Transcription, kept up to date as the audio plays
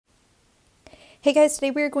Hey guys, today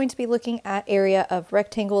we are going to be looking at area of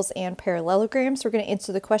rectangles and parallelograms. We're going to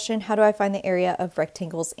answer the question, how do I find the area of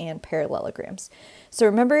rectangles and parallelograms? So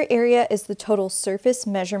remember, area is the total surface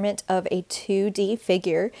measurement of a 2D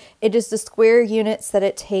figure. It is the square units that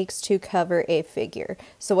it takes to cover a figure.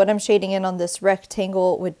 So what I'm shading in on this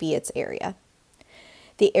rectangle would be its area.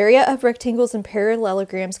 The area of rectangles and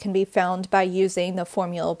parallelograms can be found by using the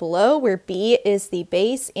formula below, where B is the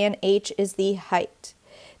base and H is the height.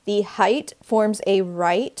 The height forms a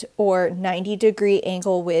right or 90-degree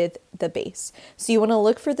angle with the base. So you want to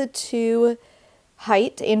look for the two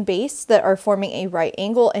height and base that are forming a right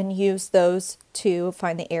angle and use those to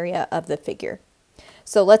find the area of the figure.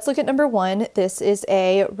 So let's look at number one. This is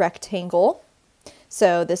a rectangle.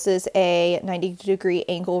 So this is a 90-degree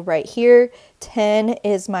angle right here. 10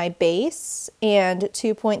 is my base and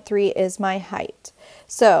 2.3 is my height.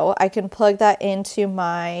 So I can plug that into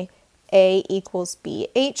my A equals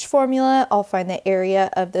BH formula. I'll find the area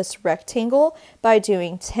of this rectangle by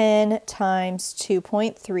doing 10 times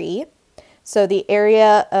 2.3. So the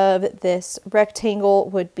area of this rectangle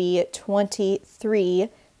would be 23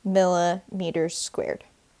 millimeters squared.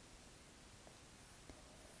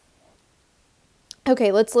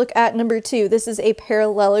 Okay, let's look at number two. This is a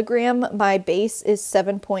parallelogram. My base is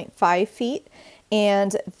 7.5 feet.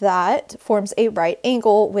 And that forms a right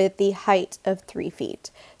angle with the height of 3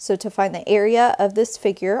 feet. So to find the area of this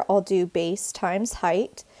figure, I'll do base times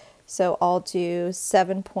height. So I'll do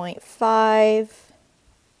 7.5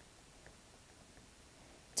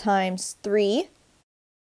 times 3.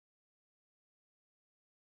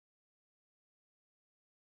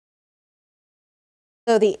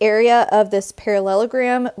 So the area of this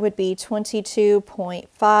parallelogram would be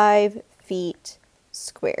 22.5 feet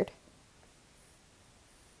squared.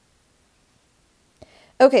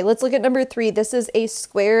 Okay, let's look at number three. This is a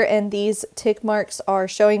square, and these tick marks are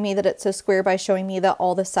showing me that it's a square by showing me that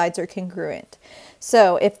all the sides are congruent.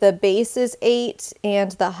 So if the base is 8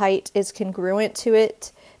 and the height is congruent to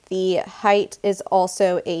it, the height is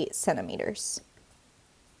also 8 centimeters.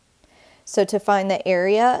 So to find the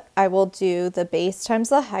area, I will do the base times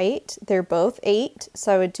the height. They're both 8,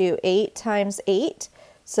 so I would do 8 times 8.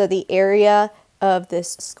 So the area of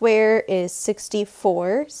this square is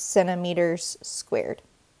 64 centimeters squared.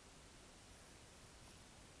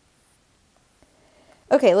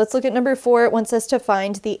 Okay, let's look at number four. It wants us to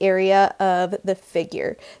find the area of the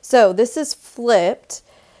figure. So this is flipped.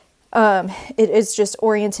 It is just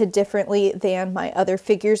oriented differently than my other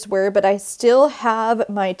figures were, but I still have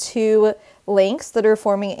my two lengths that are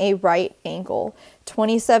forming a right angle.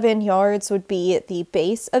 27 yards would be the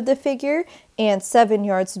base of the figure, and 7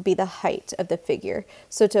 yards would be the height of the figure.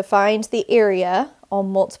 So to find the area, I'll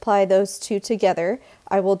multiply those two together.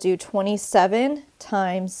 I will do 27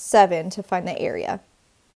 times 7 to find the area.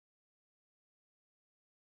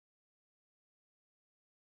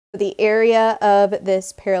 The area of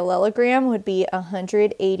this parallelogram would be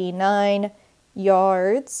 189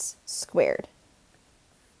 yards squared.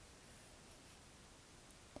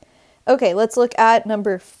 Okay, let's look at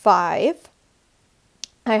number 5.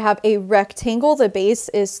 I have a rectangle. The base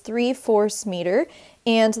is 3/4 meter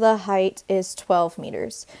and the height is 12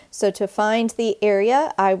 meters. So to find the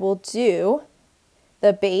area, I will do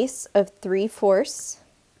the base of 3/4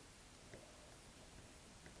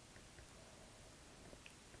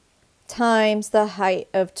 times the height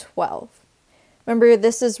of 12. Remember,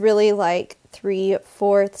 this is really like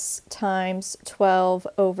 3/4 times 12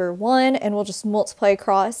 over 1, and we'll just multiply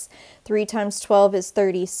across. 3 times 12 is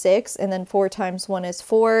 36, and then 4 times 1 is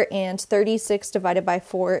 4, and 36 divided by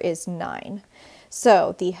 4 is 9.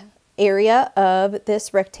 So the area of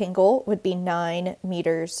this rectangle would be 9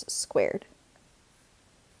 meters squared.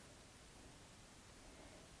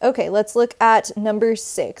 Okay, let's look at number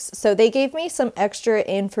 6. So they gave me some extra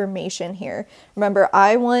information here. Remember,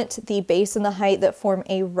 I want the base and the height that form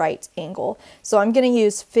a right angle. So I'm going to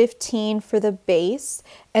use 15 for the base,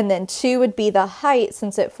 and then 2 would be the height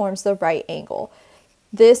since it forms the right angle.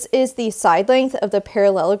 This is the side length of the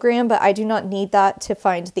parallelogram, but I do not need that to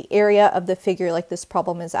find the area of the figure like this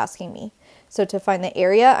problem is asking me. So to find the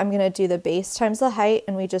area, I'm going to do the base times the height,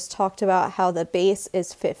 and we just talked about how the base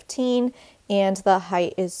is 15 and the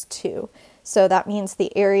height is 2. So that means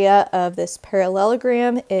the area of this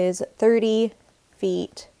parallelogram is 30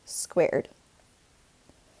 feet squared.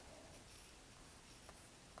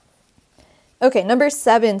 Okay, number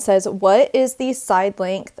 7 says, what is the side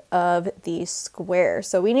length of the square?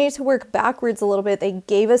 So we need to work backwards a little bit. They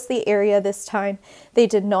gave us the area this time. They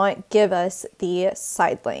did not give us the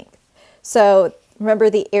side length. So remember,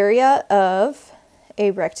 the area of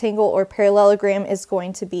a rectangle or parallelogram is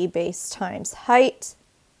going to be base times height.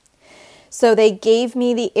 So they gave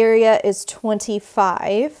me the area is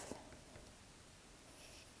 25.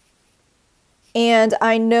 And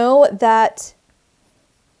I know that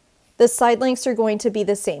the side lengths are going to be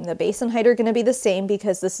the same. The base and height are going to be the same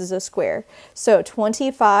because this is a square. So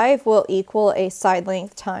 25 will equal a side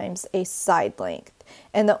length times a side length.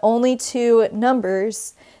 And the only two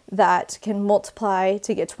numbers that can multiply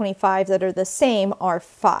to get 25 that are the same are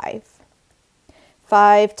 5.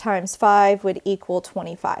 5 times 5 would equal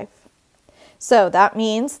 25. So that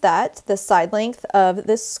means that the side length of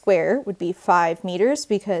this square would be 5 meters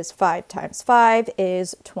because 5 times 5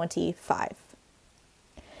 is 25.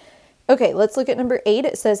 Okay, let's look at number 8.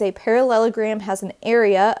 It says a parallelogram has an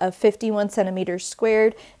area of 51 centimeters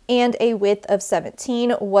squared and a width of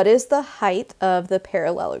 17. What is the height of the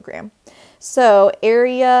parallelogram? So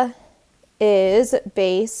area is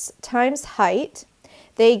base times height.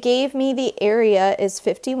 They gave me the area is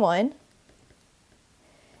 51.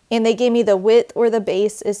 And they gave me the width or the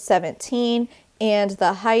base is 17, and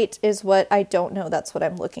the height is what I don't know. That's what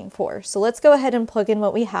I'm looking for. So let's go ahead and plug in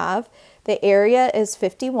what we have. The area is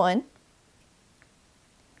 51.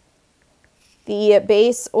 The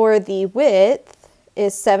base or the width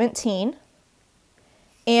is 17.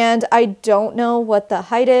 And I don't know what the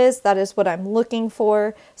height is. That is what I'm looking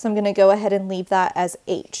for. So I'm going to go ahead and leave that as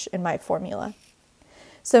h in my formula.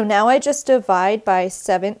 So now I just divide by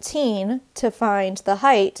 17 to find the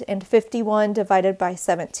height, and 51 divided by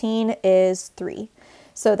 17 is 3.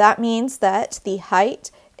 So that means that the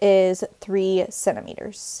height is 3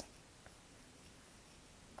 centimeters.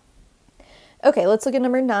 Okay, let's look at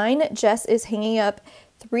number 9. Jess is hanging up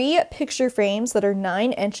 3 picture frames that are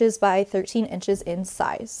 9 inches by 13 inches in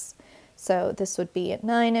size. So this would be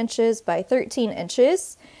 9 inches by 13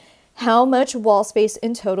 inches. How much wall space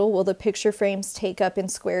in total will the picture frames take up in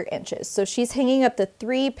square inches? So she's hanging up the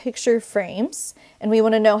 3 picture frames, and we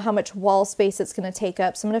want to know how much wall space it's going to take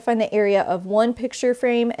up. So I'm going to find the area of 1 picture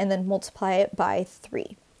frame and then multiply it by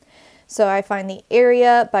 3. So I find the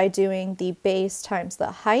area by doing the base times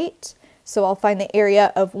the height. So I'll find the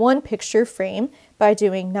area of 1 picture frame by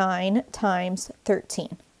doing 9 times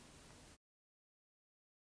 13.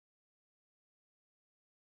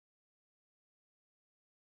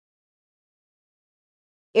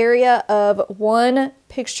 Area of 1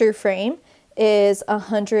 picture frame is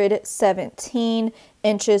 117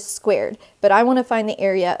 inches squared, but I want to find the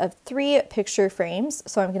area of 3 picture frames,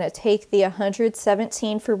 so I'm going to take the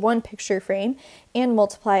 117 for 1 picture frame and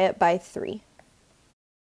multiply it by 3.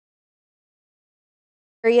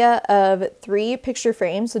 Area of 3 picture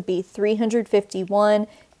frames would be 351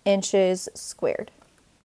 inches squared.